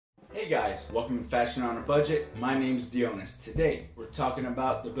guys, welcome to Fashion on a Budget. My name's Dionis. Today we're talking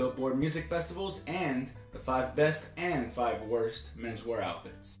about the Billboard Music Festivals and the 5 best and 5 worst menswear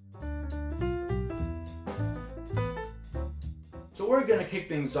outfits. So we're gonna kick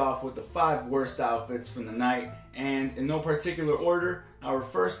things off with the 5 worst outfits from the night, and in no particular order, our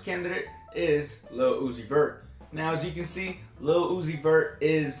first candidate is Lil Uzi Vert. Now, as you can see, Lil Uzi Vert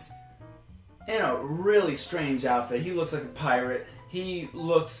is in a really strange outfit. He looks like a pirate. He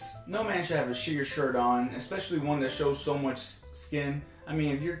looks, no man should have a sheer shirt on, especially one that shows so much skin. I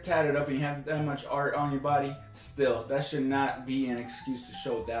mean, if you're tatted up and you have that much art on your body, still, that should not be an excuse to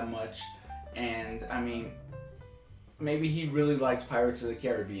show that much. And I mean, maybe he really likes Pirates of the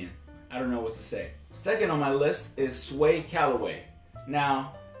Caribbean. I don't know what to say. Second on my list is Sway Calloway.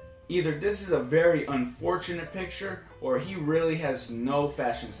 Now, either this is a very unfortunate picture or he really has no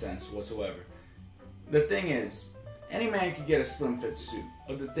fashion sense whatsoever. The thing is, any man can get a slim fit suit,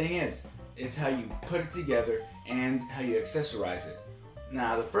 but the thing is, it's how you put it together and how you accessorize it.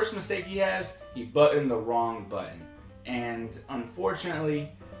 Now, the first mistake he has, he buttoned the wrong button. And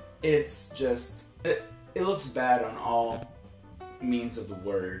unfortunately, it's just, it looks bad on all means of the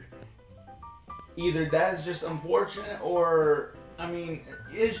word. Either that is just unfortunate or, I mean,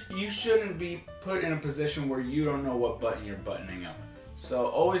 you shouldn't be put in a position where you don't know what button you're buttoning up. So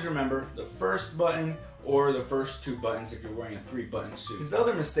always remember the first button or the first 2 buttons if you're wearing a 3-button suit. His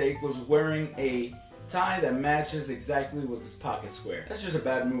other mistake was wearing a tie that matches exactly with his pocket square. That's just a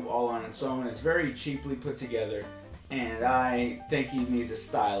bad move all on its own. It's very cheaply put together, and I think he needs a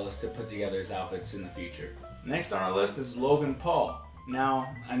stylist to put together his outfits in the future. Next on our list is Logan Paul.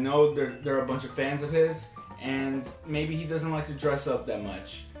 Now, I know there are a bunch of fans of his, and maybe he doesn't like to dress up that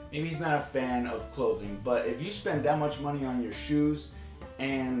much. Maybe he's not a fan of clothing, but if you spend that much money on your shoes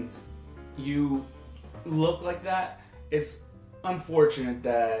and you look like that, it's unfortunate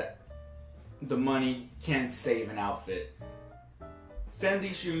that the money can't save an outfit.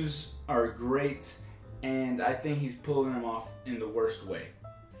 Fendi shoes are great, and I think he's pulling them off in the worst way.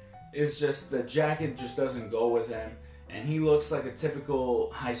 It's just the jacket just doesn't go with him, and he looks like a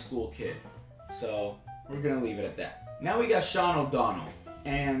typical high school kid. So we're gonna leave it at that. Now we got Sean O'Donnell,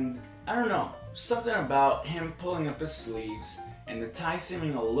 and I don't know, something about him pulling up his sleeves and the tie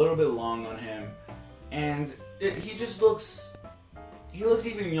seeming a little bit long on him, and he just looks, he looks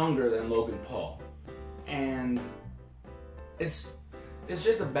even younger than Logan Paul, and it's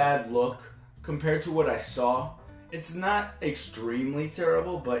just a bad look compared to what I saw. It's not extremely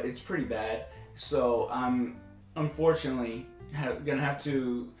terrible, but it's pretty bad. So I'm unfortunately gonna have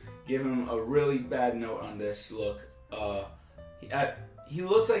to give him a really bad note on this look. He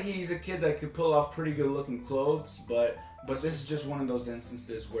looks like he's a kid that could pull off pretty good looking clothes, but this is just one of those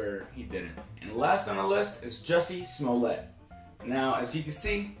instances where he didn't. And last on the list is Jussie Smollett. Now, as you can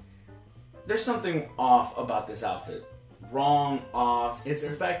see, there's something off about this outfit. Wrong, off. It's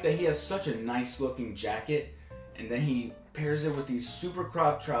the fact that he has such a nice looking jacket, and then he pairs it with these super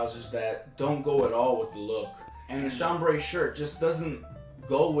cropped trousers that don't go at all with the look. And the chambray shirt just doesn't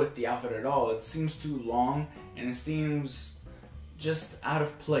go with the outfit at all. It seems too long, and it seems just out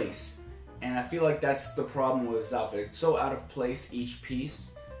of place. And I feel like that's the problem with this outfit. It's so out of place, each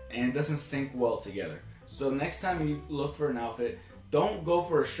piece, and it doesn't sync well together. So next time you look for an outfit, don't go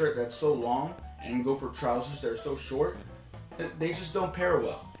for a shirt that's so long and go for trousers that are so short. They just don't pair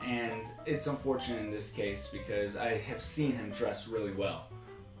well. And it's unfortunate in this case because I have seen him dress really well.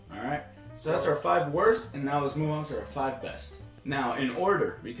 Alright, so that's our 5 worst, and now let's move on to our 5 best. Now, in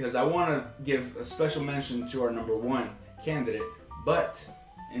order, because I want to give a special mention to our number 1 candidate, but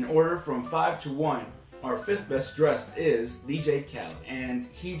in order from 5 to 1, our 5th best dressed is DJ Khaled, and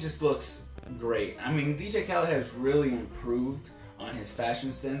he just looks great. I mean, DJ Khaled has really improved on his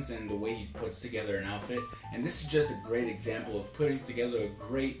fashion sense and the way he puts together an outfit, and this is just a great example of putting together a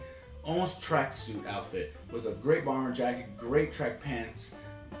great, almost tracksuit outfit with a great bomber jacket, great track pants,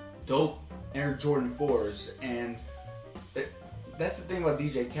 dope Air Jordan 4s, and that's the thing about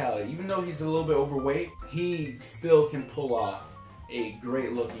DJ Khaled. Even though he's a little bit overweight, he still can pull off a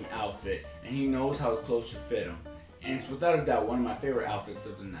great looking outfit, and he knows how the clothes should fit him. And it's without a doubt one of my favorite outfits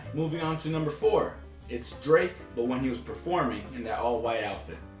of the night. Moving on to number 4, it's Drake, but when he was performing in that all white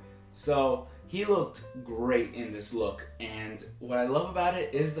outfit. So he looked great in this look, and what I love about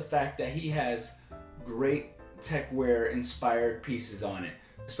it is the fact that he has great tech wear inspired pieces on it,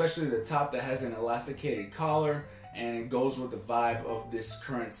 especially the top that has an elasticated collar, and it goes with the vibe of this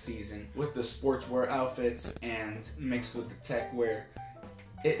current season with the sportswear outfits and mixed with the tech wear.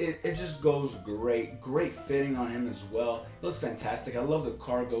 It just goes great. Great fitting on him as well. It looks fantastic. I love the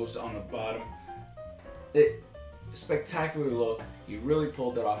cargos on the bottom. spectacular look. He really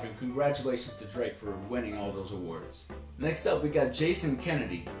pulled it off, and congratulations to Drake for winning all those awards. Next up, we got Jason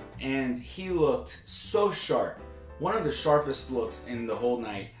Kennedy, and he looked so sharp. One of the sharpest looks in the whole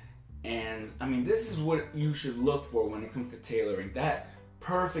night. And I mean, this is what you should look for when it comes to tailoring. That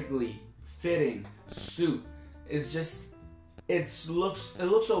perfectly fitting suit is just, it looks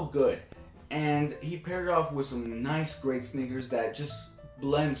so good. And he paired it off with some nice, great sneakers that just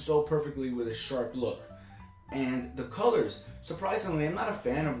blend so perfectly with a sharp look. And the colors, surprisingly, I'm not a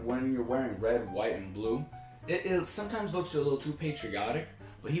fan of when you're wearing red, white, and blue. It sometimes looks a little too patriotic,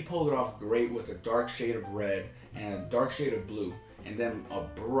 but he pulled it off great with a dark shade of red and a dark shade of blue, and then a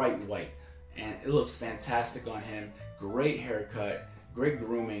bright white. And it looks fantastic on him. Great haircut, great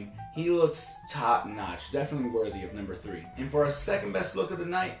grooming. He looks top notch, definitely worthy of number 3. And for our second best look of the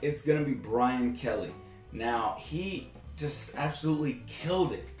night, it's gonna be Brian Kelly. Now, he just absolutely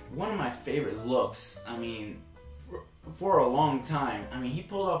killed it. One of my favorite looks, I mean, for a long time. I mean, he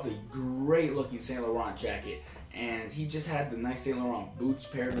pulled off a great looking Saint Laurent jacket, and he just had the nice Saint Laurent boots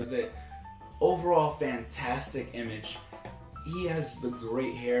paired with it. Overall, fantastic image. He has the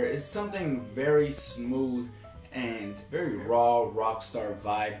great hair. It's something very smooth and very raw, rock star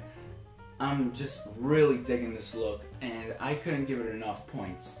vibe. I'm just really digging this look, and I couldn't give it enough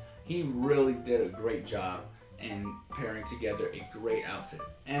points. He really did a great job in pairing together a great outfit.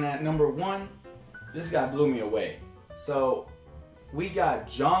 And at number 1, this guy blew me away. So we got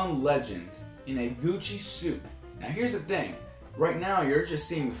John Legend in a Gucci suit. Now here's the thing, right now you're just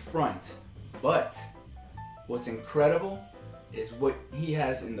seeing the front, but what's incredible is what he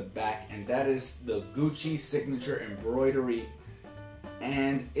has in the back, and that is the Gucci signature embroidery.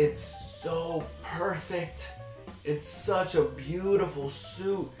 And it's so perfect. It's such a beautiful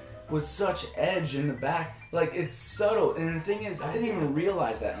suit with such edge in the back. Like, it's subtle, and the thing is, I didn't even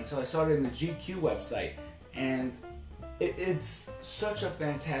realize that until I saw it in the GQ website. And it's such a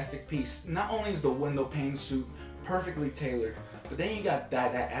fantastic piece. Not only is the window pane suit perfectly tailored, but then you got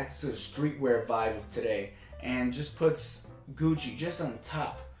that adds to the streetwear vibe of today, and just puts Gucci just on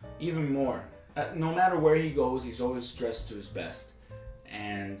top even more. No matter where he goes, he's always dressed to his best,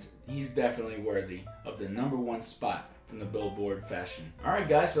 and he's definitely worthy of the number 1 spot from the Billboard fashion. Alright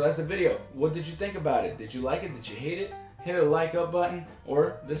guys, so that's the video. What did you think about it? Did you like it? Did you hate it? Hit a like up button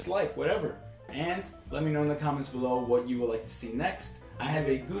or dislike, whatever. And let me know in the comments below what you would like to see next. I have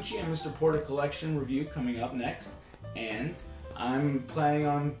a Gucci and Mr. Porter collection review coming up next, and I'm planning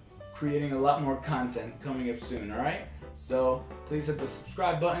on creating a lot more content coming up soon, alright? So please hit the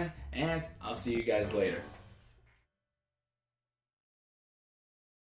subscribe button, and I'll see you guys later.